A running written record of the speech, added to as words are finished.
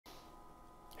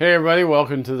Hey everybody,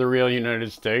 welcome to the real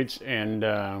United States. And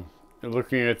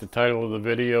looking at the title of the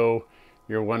video,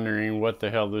 you're wondering what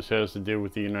the hell this has to do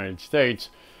with the United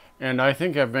States. And I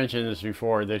think I've mentioned this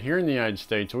before, that here in the United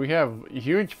States we have a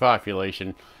huge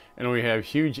population, and we have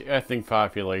huge ethnic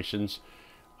populations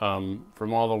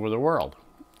from all over the world.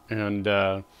 And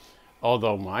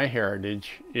although my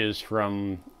heritage is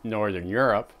from Northern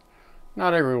Europe,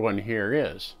 not everyone here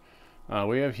is.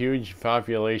 We have huge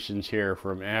populations here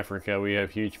from Africa. We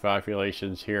have huge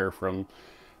populations here from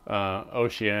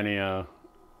Oceania,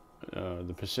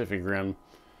 the Pacific Rim,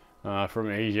 from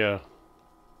Asia,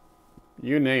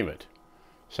 you name it.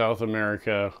 South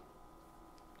America,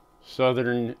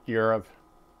 Southern Europe,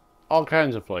 all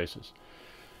kinds of places.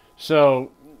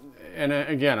 So, and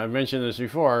again, I've mentioned this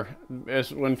before,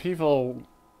 as when people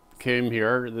came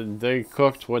here, they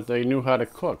cooked what they knew how to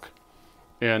cook.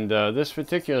 And this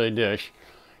particular dish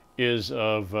is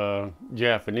of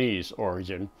Japanese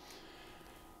origin.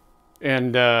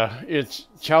 And it's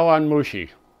chawanmushi.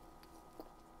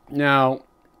 Now,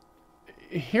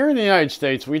 here in the United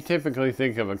States, we typically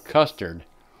think of a custard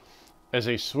as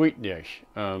a sweet dish.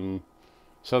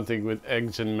 Something with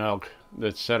eggs and milk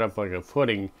that's set up like a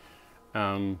pudding.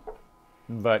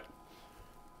 But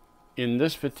in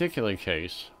this particular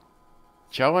case,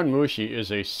 chawanmushi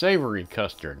is a savory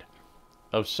custard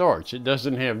of sorts. It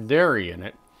doesn't have dairy in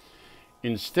it.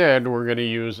 Instead, we're going to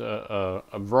use a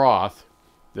broth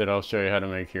that I'll show you how to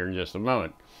make here in just a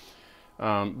moment.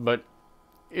 But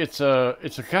it's a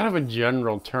kind of a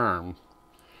general term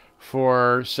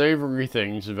for savory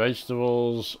things,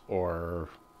 vegetables or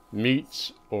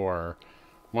meats or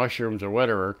mushrooms or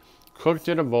whatever, cooked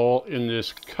in a bowl in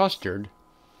this custard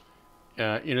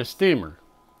in a steamer.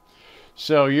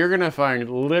 So you're going to find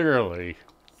literally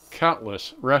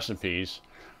countless recipes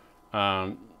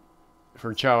for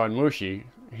chawanmushi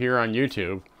here on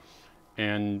YouTube,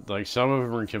 and like some of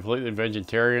them are completely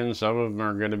vegetarian, some of them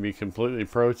are going to be completely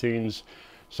proteins,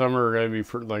 some are going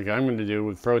to be like I'm going to do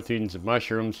with proteins and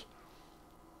mushrooms.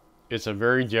 It's a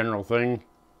very general thing,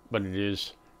 but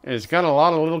it's got a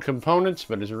lot of little components,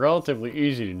 but it's relatively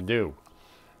easy to do,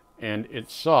 and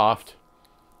it's soft,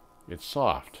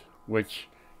 which,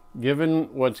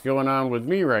 given what's going on with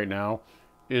me right now,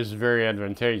 is very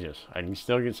advantageous. I can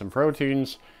still get some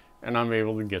proteins, and I'm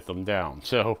able to get them down.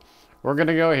 So we're going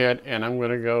to go ahead, and I'm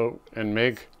going to go and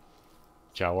make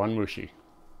chawanmushi.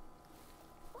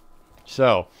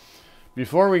 So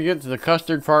before we get to the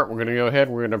custard part, we're going to go ahead,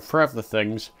 we're going to prep the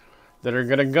things that are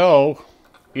going to go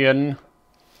in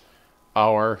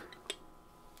our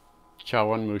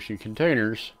chawanmushi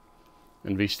containers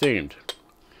and be steamed.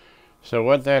 So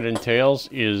what that entails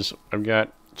is I've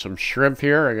got some shrimp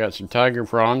here. I got some tiger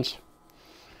prawns.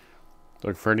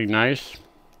 Look pretty nice.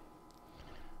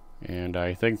 And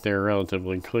I think they're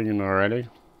relatively clean already.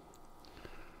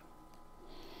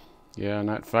 Yeah,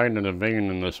 not finding a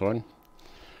vein in this one.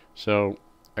 So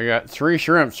I got 3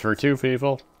 shrimps for 2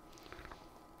 people.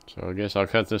 So I guess I'll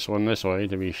cut this one this way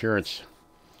to be sure it's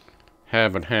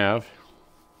half and half.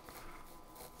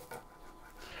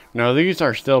 Now these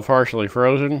are still partially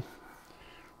frozen,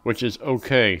 which is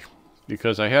okay,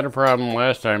 because I had a problem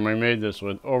last time I made this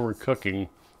with overcooking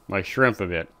my shrimp a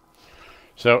bit.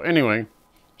 So anyway,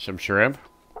 some shrimp.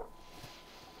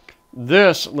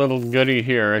 This little goodie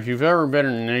here, if you've ever been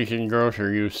in an Asian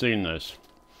grocery, you've seen this.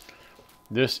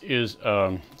 This is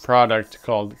a product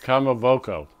called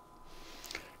kamaboko.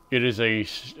 It is a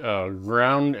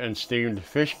ground and steamed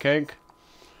fish cake,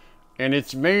 and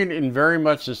it's made in very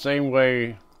much the same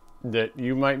way that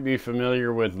you might be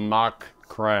familiar with mock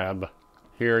crab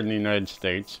here in the United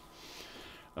States.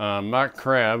 Mock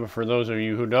crab, for those of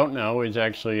you who don't know, is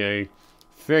actually a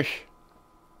fish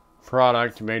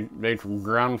product made from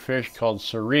ground fish called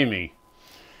surimi.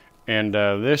 And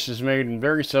this is made in a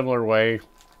very similar way.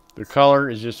 The color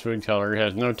is just food color. It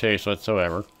has no taste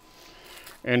whatsoever.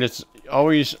 And it's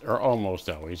always, or almost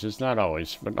always, it's not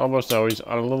always, but almost always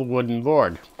on a little wooden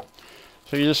board.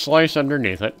 So you just slice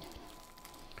underneath it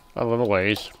a little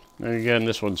ways. And again,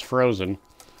 this one's frozen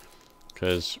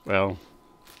because, well,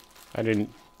 I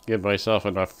didn't give myself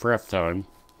enough prep time.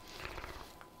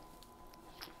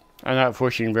 I'm not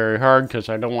pushing very hard because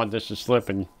I don't want this to slip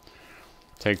and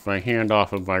take my hand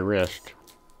off of my wrist.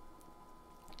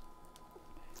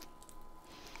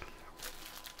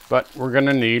 But we're going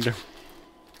to need,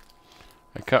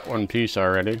 I cut one piece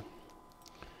already.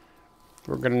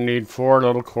 We're going to need 4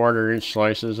 little 1/4-inch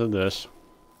slices of this.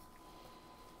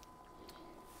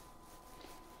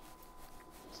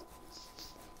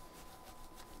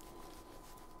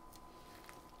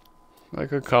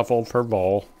 Like a couple per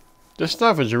bowl. This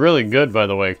stuff is really good, by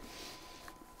the way.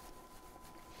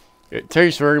 It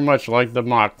tastes very much like the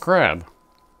mock crab.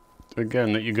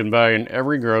 Again, that you can buy in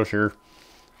every grocer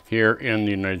here in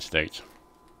the United States.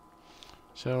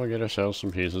 So we'll get ourselves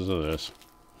some pieces of this.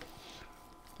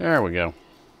 There we go.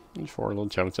 There's 4 little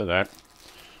chunks of that.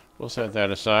 We'll set that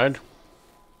aside.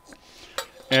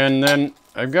 And then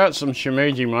I've got some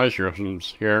shimeji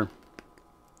mushrooms here.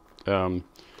 They're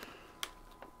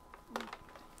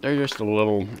just a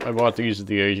little, I bought these at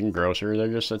the Asian grocer. They're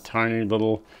just a tiny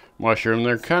little mushroom.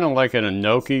 They're kind of like an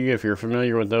enoki, if you're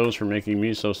familiar with those for making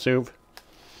miso soup.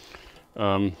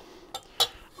 I'm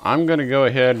going to go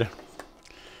ahead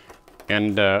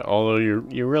and, although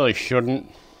you really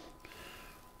shouldn't,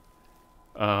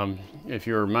 if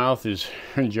your mouth is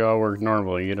jaw work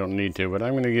normally, you don't need to, but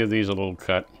I'm going to give these a little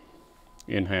cut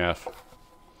in half.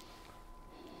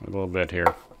 A little bit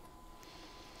here.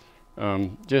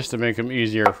 Just to make them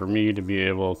easier for me to be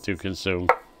able to consume.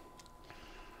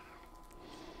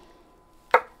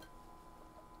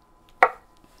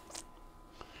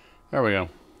 There we go.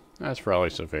 That's probably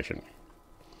sufficient.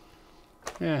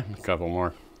 Yeah, a couple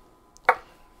more.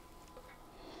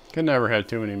 Can never have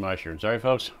too many mushrooms, right,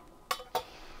 folks?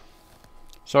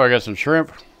 So I got some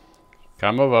shrimp,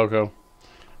 kamaboko,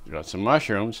 got some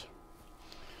mushrooms.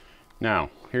 Now,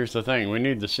 here's the thing, we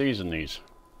need to season these.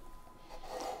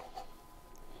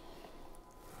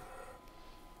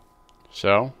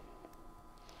 So,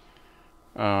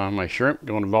 my shrimp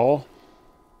go in a bowl.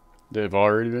 They've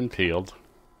already been peeled,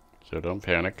 so don't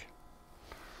panic.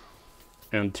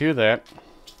 And to that,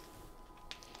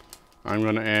 I'm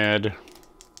going to add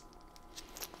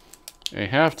a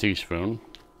 ½ teaspoon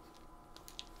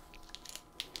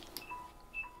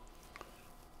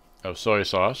of soy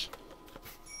sauce.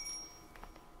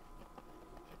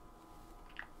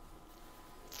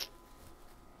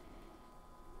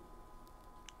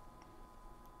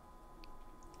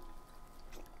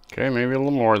 Okay, maybe a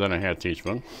little more than a ½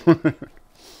 teaspoon.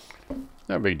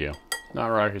 No big deal. Not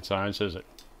rocket science, is it?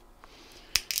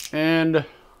 And a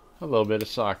little bit of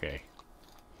sake.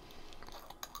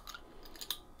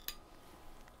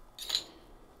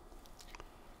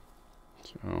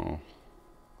 So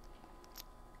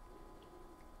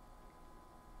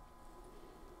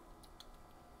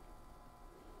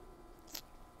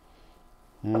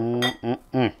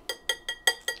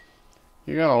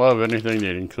you gotta love anything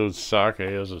that includes sake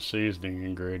as a seasoning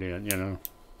ingredient, you know.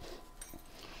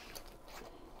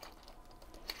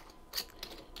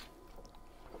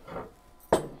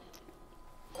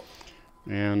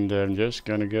 And I'm just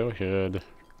gonna go ahead,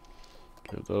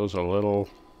 give those a little,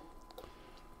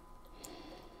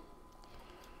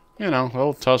 you know, a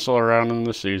little tussle around in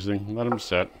the seasoning, let them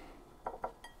set.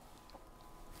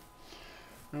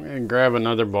 I'm gonna grab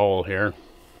another bowl here.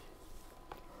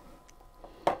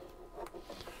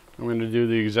 I'm going to do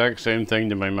the exact same thing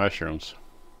to my mushrooms.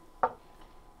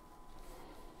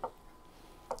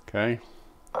 Okay.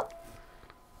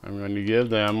 I'm going to give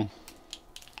them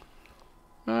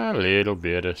a little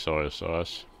bit of soy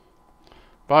sauce.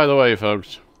 By the way,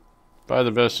 folks, buy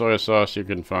the best soy sauce you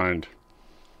can find.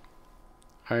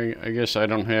 I guess I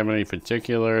don't have any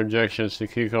particular objections to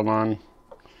Kikkoman.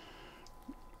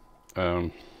 But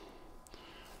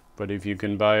if you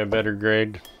can buy a better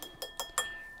grade,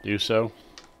 do so.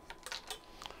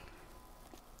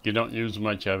 You don't use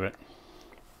much of it,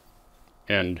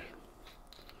 and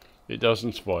it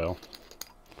doesn't spoil,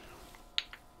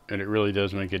 and it really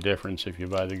does make a difference if you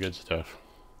buy the good stuff.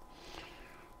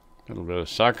 A little bit of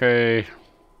sake.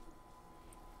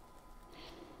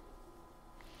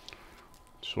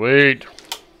 Sweet.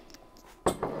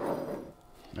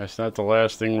 That's not the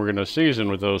last thing we're going to season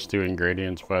with those 2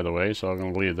 ingredients, by the way, so I'm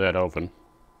going to leave that open.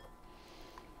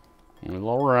 A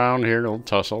little round here, a little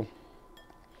tussle.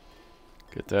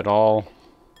 Get that all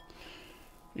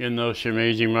in those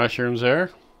shimeji mushrooms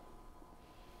there.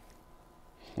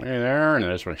 Hey there, and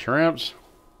there's my shrimps.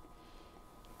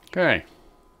 Okay.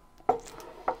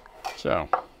 So,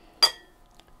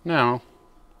 now,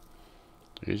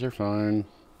 these are fine.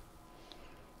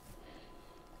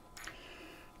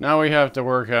 Now we have to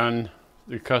work on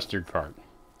the custard part.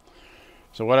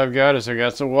 So what I've got is I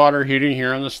got some water heating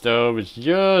here on the stove. It's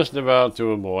just about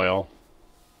to a boil.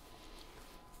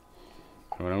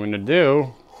 What I'm going to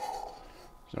do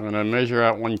is I'm going to measure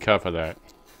out 1 cup of that.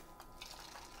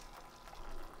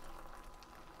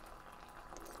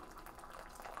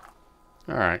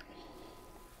 Alright.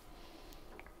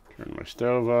 Turn my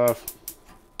stove off.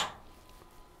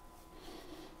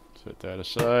 Set that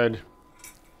aside.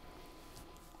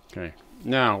 Okay.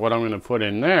 Now what I'm going to put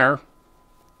in there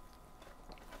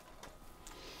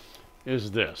is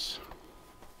this.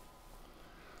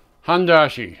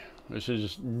 Handashi. This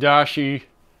is dashi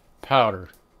powder.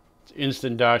 It's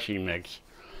instant dashi mix.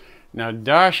 Now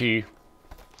dashi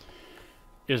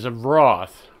is a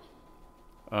broth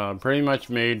pretty much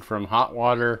made from hot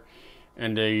water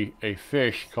and a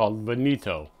fish called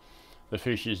bonito. The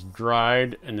fish is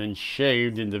dried and then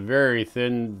shaved into very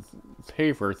thin,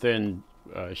 paper thin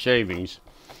shavings.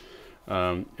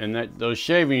 And those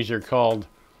shavings are called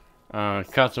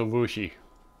katsuobushi.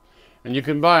 And you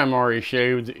can buy them already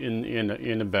shaved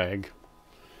in a bag.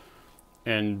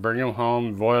 And bring them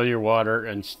home, boil your water,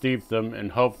 and steep them,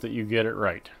 and hope that you get it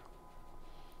right.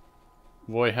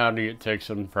 Boy, howdy, it takes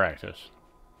some practice.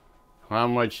 How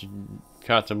much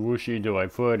katsuobushi do I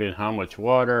put in how much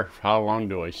water? How long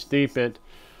do I steep it?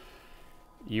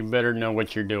 You better know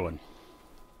what you're doing.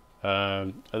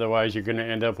 Otherwise, you're going to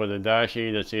end up with a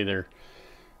dashi that's either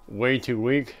way too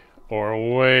weak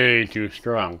or way too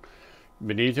strong.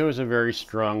 Bonito is a very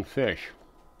strong fish.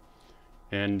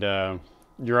 And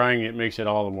drying it makes it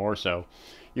all the more so.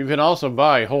 You can also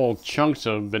buy whole chunks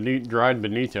of dried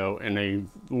bonito in a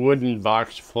wooden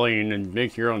box plain and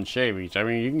make your own shavings. I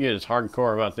mean, you can get as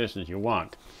hardcore about this as you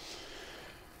want.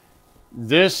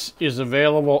 This is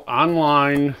available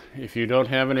online if you don't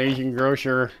have an Asian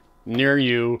grocer near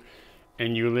you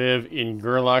and you live in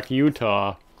Gerlach,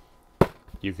 Utah.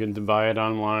 You can buy it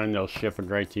online. They'll ship it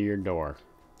right to your door.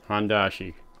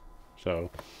 Handashi. So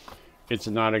it's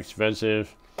not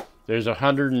expensive. There's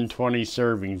 120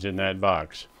 servings in that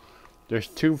box. There's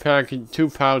two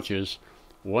pouches.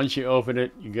 Once you open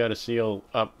it, you got to seal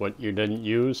up what you didn't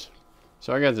use.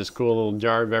 So I got this cool little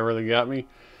jar Beverly got me,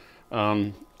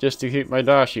 just to keep my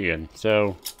dashi in.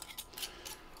 So,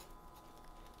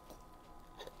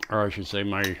 or I should say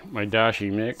my dashi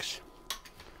mix.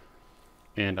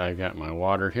 And I got my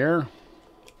water here.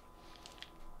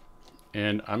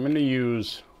 And I'm going to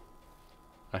use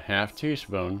a half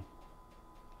teaspoon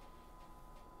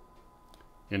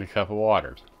in a cup of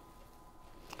water.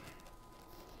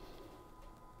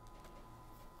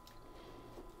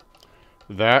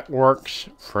 That works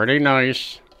pretty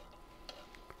nice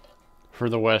for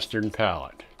the Western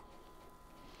palate.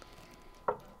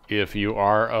 If you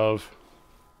are of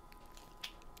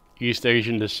East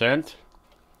Asian descent,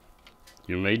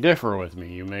 you may differ with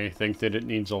me. You may think that it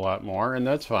needs a lot more, and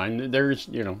that's fine. There's,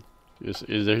 you know,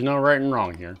 there's no right and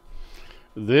wrong here.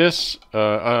 This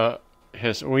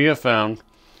we have found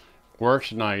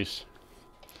works nice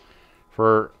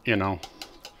for, you know,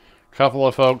 a couple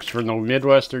of folks from the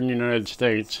Midwestern United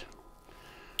States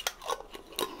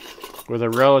with a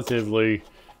relatively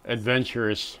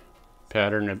adventurous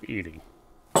pattern of eating.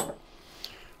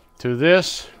 To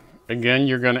this, again,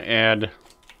 you're going to add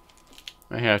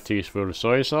a half teaspoon of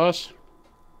soy sauce,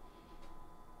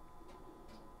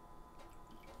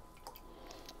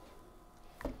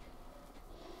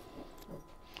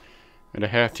 and a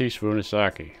half teaspoon of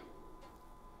sake.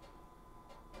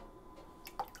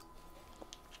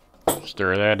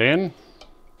 Stir that in.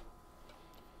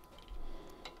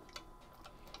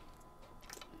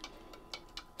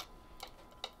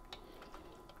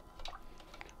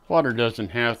 Water doesn't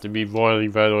have to be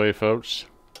boiling, by the way, folks.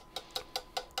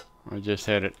 I just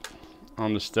had it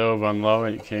on the stove on low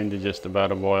and it came to just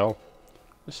about a boil.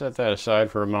 Let's set that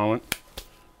aside for a moment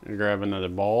and grab another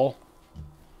bowl.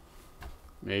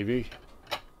 Maybe.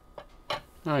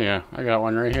 Oh yeah, I got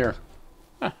one right here.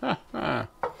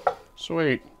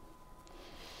 Sweet.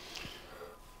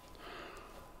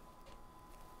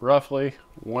 Roughly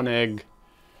 1 egg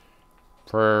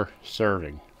per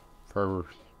serving, per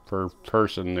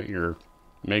person that you're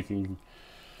making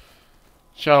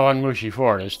chawanmushi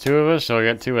for. There's 2 of us, so I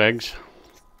got 2 eggs.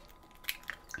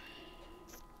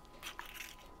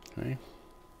 Okay.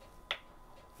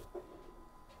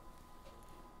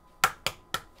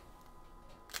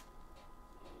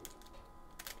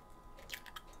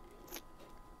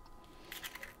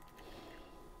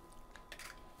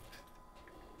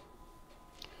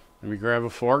 Let me grab a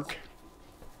fork.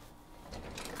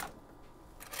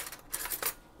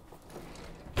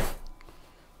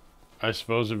 I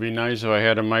suppose it'd be nice if I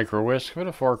had a micro whisk, but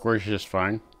a fork works just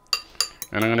fine.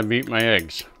 And I'm going to beat my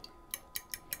eggs.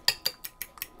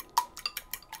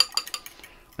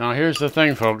 Now here's the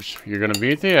thing, folks. You're going to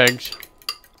beat the eggs.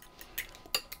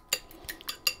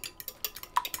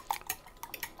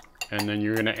 And then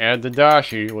you're going to add the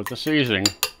dashi with the seasoning.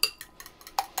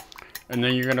 And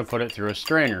then you're going to put it through a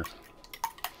strainer.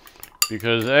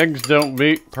 Because eggs don't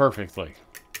beat perfectly.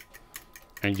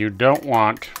 And you don't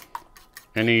want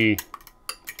any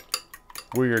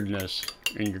weirdness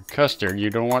in your custard. You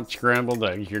don't want scrambled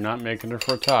eggs. You're not making a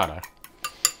frittata.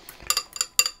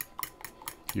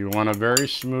 You want a very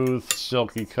smooth,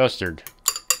 silky custard.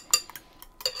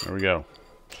 There we go.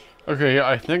 Okay,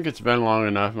 I think it's been long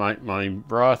enough. My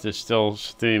broth is still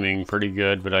steaming pretty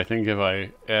good, but I think if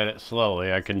I add it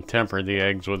slowly, I can temper the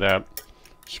eggs without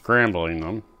scrambling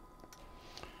them.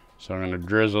 So I'm going to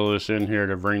drizzle this in here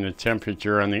to bring the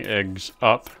temperature on the eggs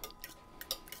up.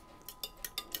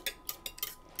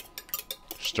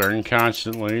 Stirring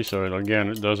constantly so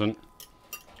it doesn't...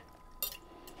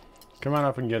 Come on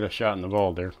up and get a shot in the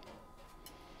bowl there.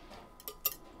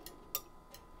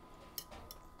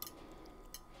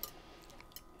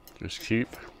 Just keep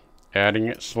adding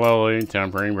it slowly,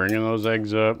 tempering, bringing those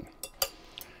eggs up.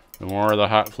 The more of the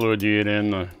hot fluid you get in,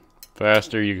 the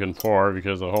faster you can pour,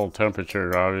 because the whole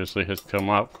temperature obviously has come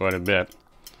up quite a bit.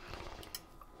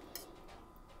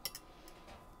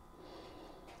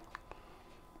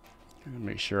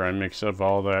 Make sure I mix up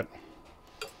all that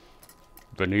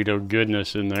bonito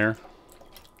goodness in there.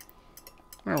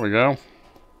 There we go.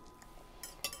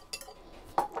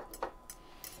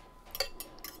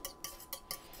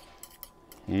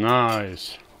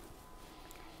 Nice.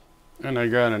 And I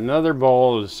got another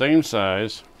bowl the same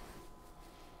size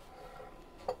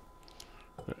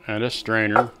and a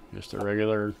strainer, just a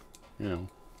regular,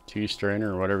 tea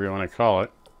strainer or whatever you want to call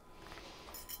it.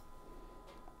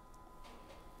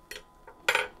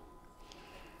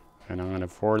 And I'm going to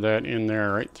pour that in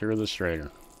there right through the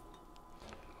strainer.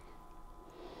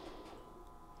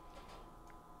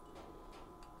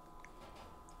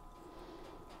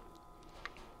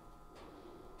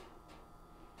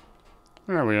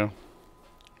 There we go.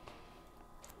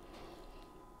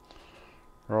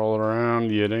 Roll it around,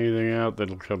 get anything out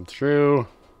that'll come through.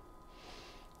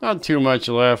 Not too much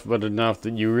left, but enough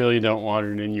that you really don't want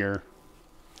it in your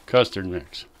custard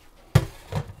mix.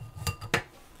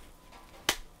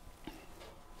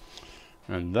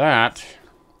 And that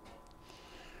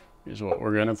is what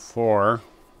we're going to pour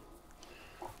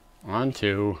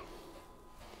onto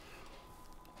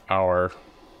our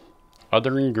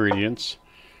other ingredients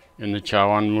in the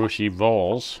Chawanmushi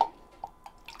bowls.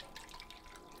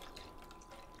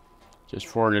 Just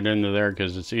pouring it into there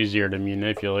because it's easier to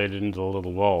manipulate it into the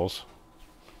little bowls.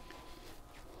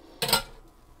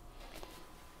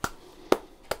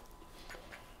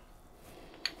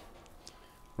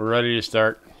 We're ready to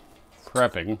start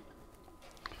prepping.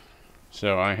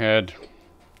 So aren't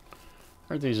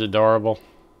these adorable?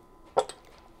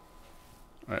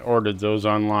 I ordered those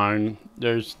online.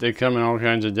 They come in all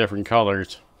kinds of different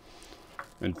colors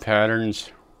and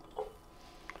patterns.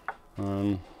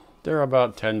 They're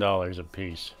about $10 a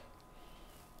piece.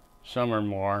 Some are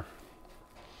more.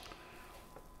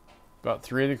 About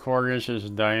 3 1/4 inches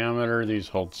in diameter. These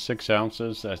hold 6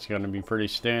 ounces. That's going to be pretty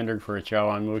standard for a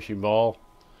Chawanmushi bowl.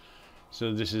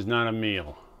 So this is not a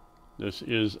meal. This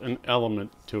is an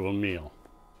element to a meal.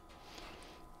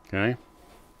 Okay?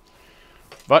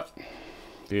 But,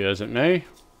 be as it may,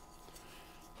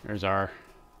 there's our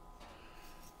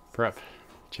prep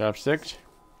chopsticks.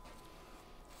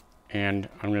 And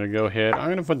I'm going to go ahead, I'm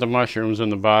going to put the mushrooms in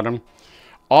the bottom.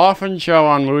 Often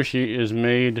Chawanmushi is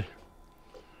made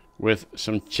with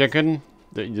some chicken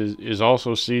that is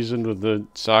also seasoned with the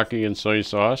sake and soy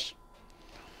sauce.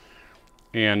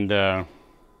 And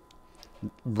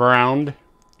browned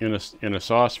in a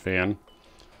saucepan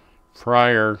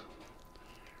prior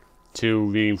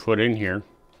to being put in here.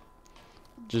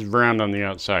 Just browned on the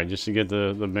outside, just to get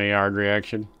the Maillard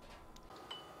reaction.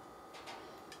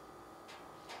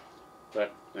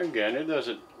 But again, it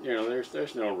doesn't,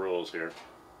 there's no rules here.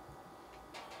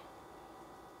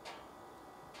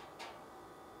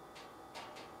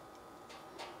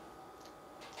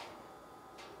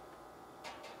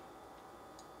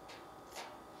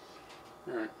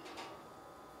 Alright.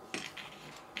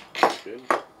 That's good.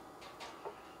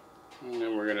 And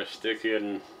then we're going to stick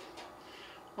in,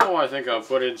 I think I'll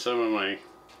put in some of my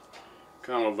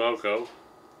kamaboko.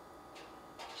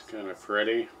 It's kind of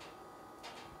pretty.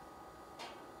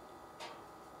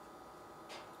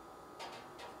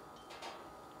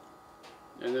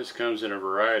 And this comes in a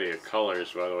variety of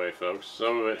colors, by the way, folks.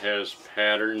 Some of it has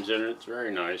patterns in it. It's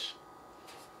very nice.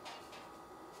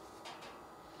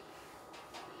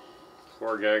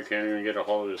 Poor guy can't even get a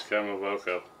hold of his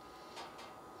kamaboko.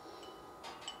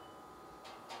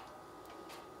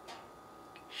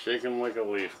 Shake him like a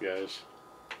leaf, guys.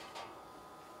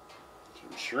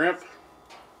 Some shrimp.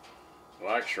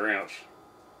 Black shrimps.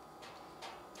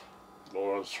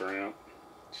 Boiled shrimp.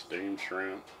 Steamed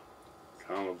shrimp.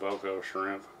 Kamaboko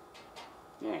shrimp.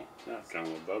 No, not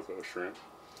kamaboko shrimp.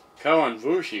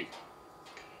 Chawanmushi.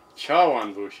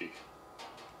 Chawanmushi.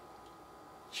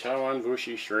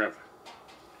 Chawanmushi shrimp.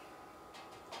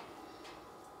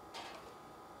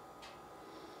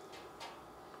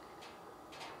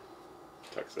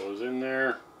 Tuck those in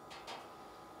there.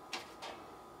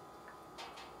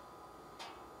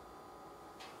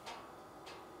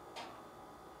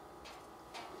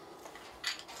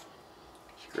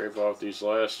 Scrape off these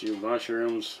last few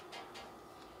mushrooms.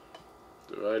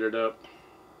 Divide it up.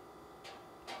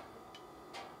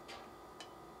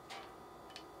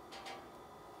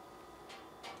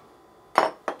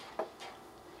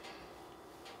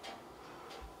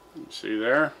 See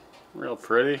there? Real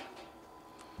pretty.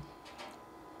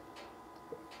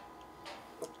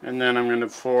 And then I'm going to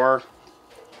pour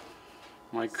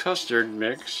my custard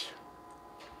mix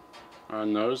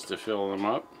on those to fill them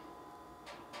up.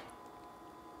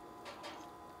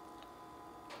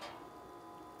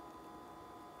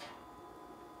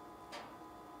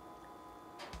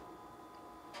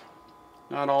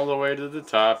 Not all the way to the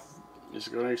top.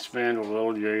 Just going to expand a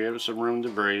little. You give it some room to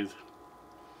breathe.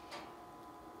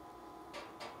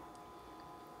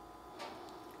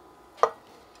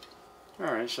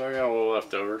 Alright, so I got a little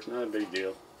left over. Not a big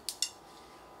deal.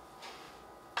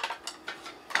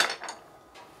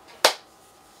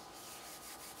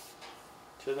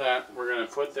 To that, we're going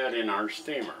to put that in our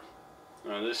steamer.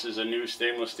 Now, this is a new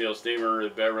stainless steel steamer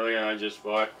that Beverly and I just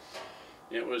bought.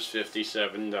 It was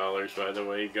 $57, by the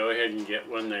way. Go ahead and get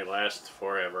one. They last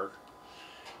forever.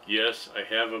 Yes, I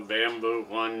have a bamboo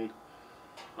one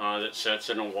that sets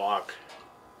in a wok.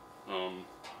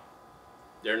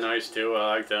 They're nice too.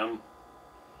 I like them.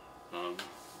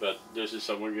 But this is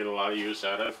something we get a lot of use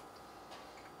out of.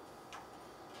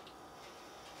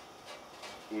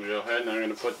 We go ahead and I'm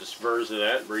going to put the spurs of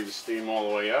that, bring the steam all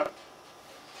the way up.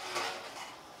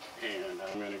 And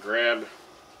I'm going to grab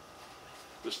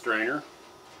the strainer.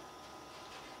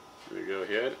 We go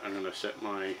ahead. I'm going to set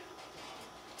my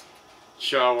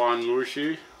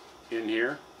Chawanmushi in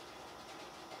here.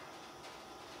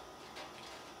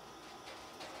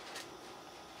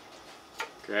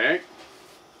 Okay.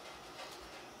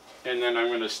 And then I'm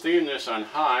going to steam this on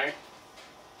high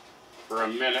for a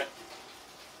minute.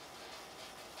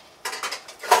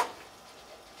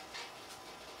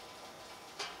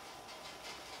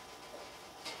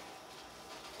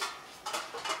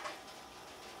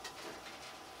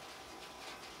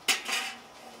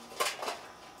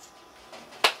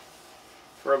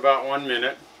 For about 1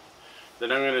 minute.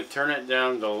 Then I'm going to turn it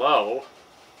down to low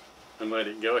and let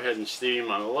it go ahead and steam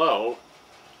on low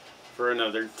for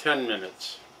another 10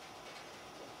 minutes.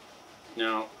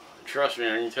 Now, trust me,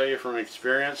 I can tell you from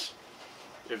experience,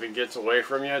 if it gets away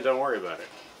from you, don't worry about it.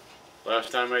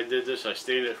 Last time I did this, I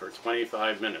steamed it for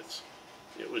 25 minutes.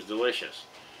 It was delicious.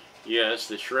 Yes,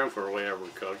 the shrimp were way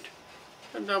overcooked,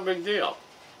 but no big deal.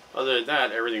 Other than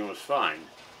that, everything was fine.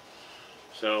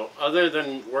 So, other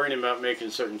than worrying about making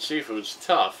certain seafoods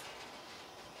tough,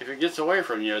 if it gets away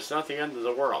from you, it's not the end of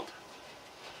the world.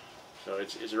 So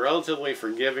it's a relatively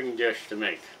forgiving dish to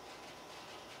make.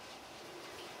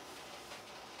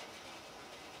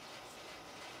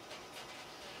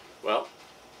 Well,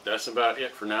 that's about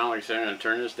it for now. Like I said, I'm going to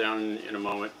turn this down in a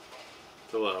moment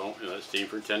to low and let it steam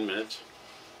for 10 minutes.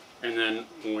 And then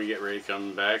when we get ready to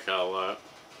come back, we'll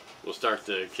start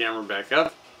the camera back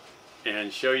up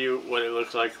and show you what it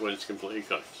looks like when it's completely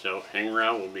cooked. So hang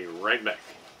around, we'll be right back.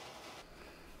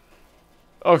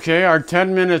 Okay, our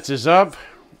 10 minutes is up,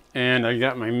 and I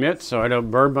got my mitt so I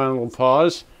don't burn my little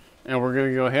paws. And we're going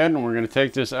to go ahead and we're going to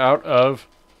take this out of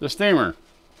the steamer.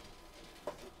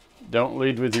 Don't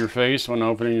lead with your face when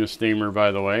opening the steamer,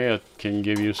 by the way. It can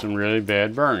give you some really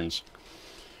bad burns.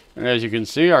 And as you can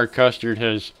see, our custard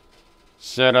has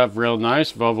set up real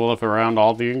nice, bubble up around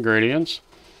all the ingredients.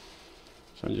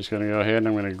 So I'm just going to go ahead and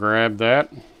I'm going to grab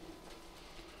that.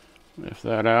 Lift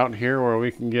that out here where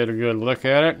we can get a good look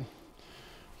at it.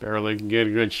 Barely can get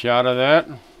a good shot of that.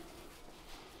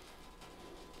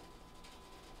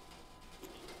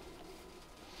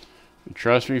 And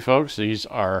trust me, folks, these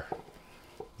are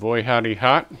boy howdy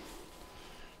hot.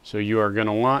 So you are going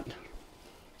to want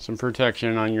some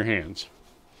protection on your hands.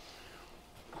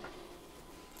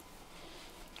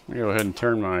 I'm going to go ahead and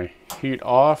turn my heat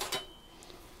off.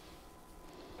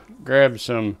 Grab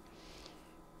some,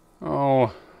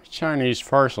 Chinese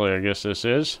parsley, I guess this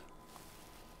is.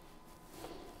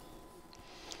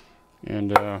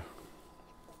 And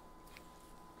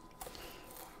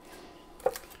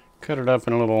cut it up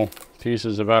in little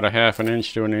pieces about 1/2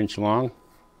 inch to 1 inch long.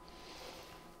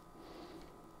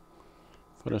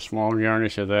 Put a small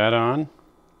garnish of that on.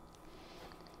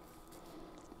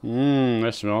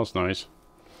 That smells nice.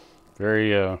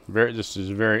 This is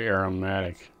very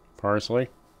aromatic parsley.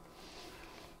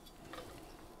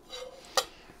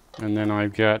 And then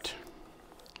I've got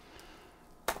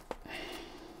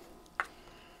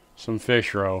some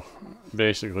fish roe,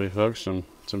 basically, folks, some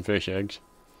fish eggs.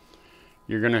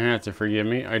 You're gonna have to forgive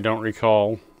me. I don't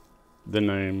recall the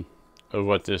name of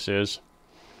what this is.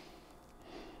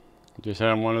 Just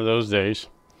having one of those days.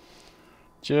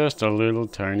 Just a little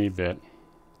tiny bit.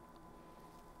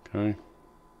 Okay.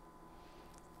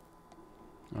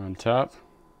 On top,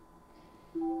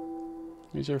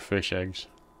 these are fish eggs.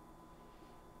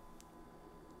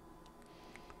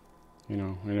 You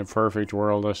know, in a perfect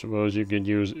world, I suppose you could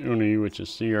use uni, which is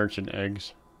sea urchin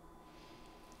eggs.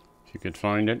 If you could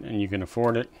find it and you can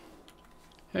afford it,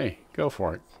 hey, go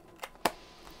for it.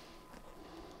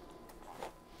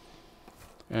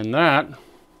 And that,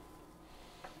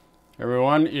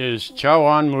 everyone, is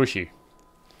Chawanmushi.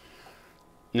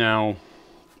 Now,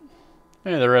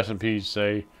 the recipes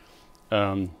say,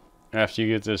 after you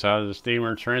get this out of the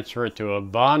steamer, transfer it to a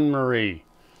bain-marie.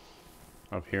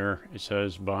 Up here it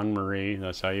says bain-marie,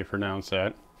 that's how you pronounce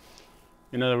that.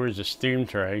 In other words, a steam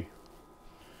tray.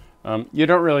 You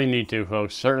don't really need to,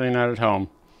 folks, certainly not at home.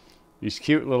 These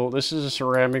cute little, this is a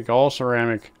ceramic, all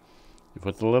ceramic. You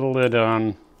put the little lid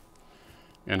on,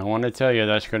 and I want to tell you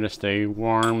that's going to stay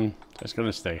warm, that's going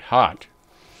to stay hot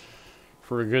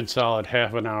for a good solid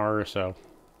half an hour or so.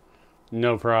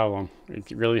 No problem.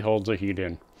 It really holds the heat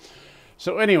in.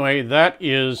 So anyway, that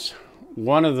is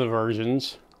one of the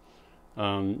versions,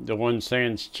 the one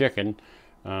sans chicken,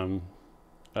 of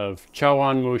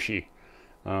Chawanmushi.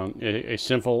 A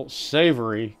simple,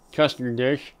 savory custard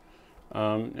dish.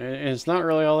 And it's not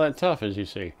really all that tough, as you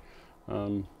see.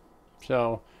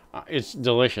 So it's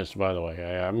delicious, by the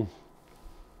way. I'm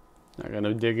not going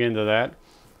to dig into that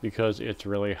because it's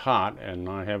really hot, and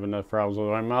I have enough problems with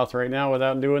my mouth right now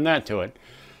without doing that to it.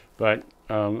 But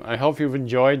I hope you've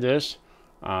enjoyed this.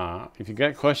 If you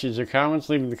got questions or comments,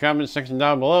 leave them in the comments section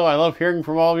down below. I love hearing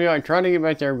from all of you. I try to get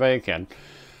back to everybody I can.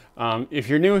 If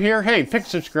you're new here, hey, pick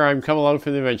subscribe, come along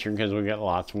for the adventure, because we got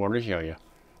lots more to show you.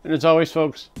 And as always,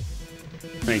 folks,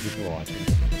 thank you for watching.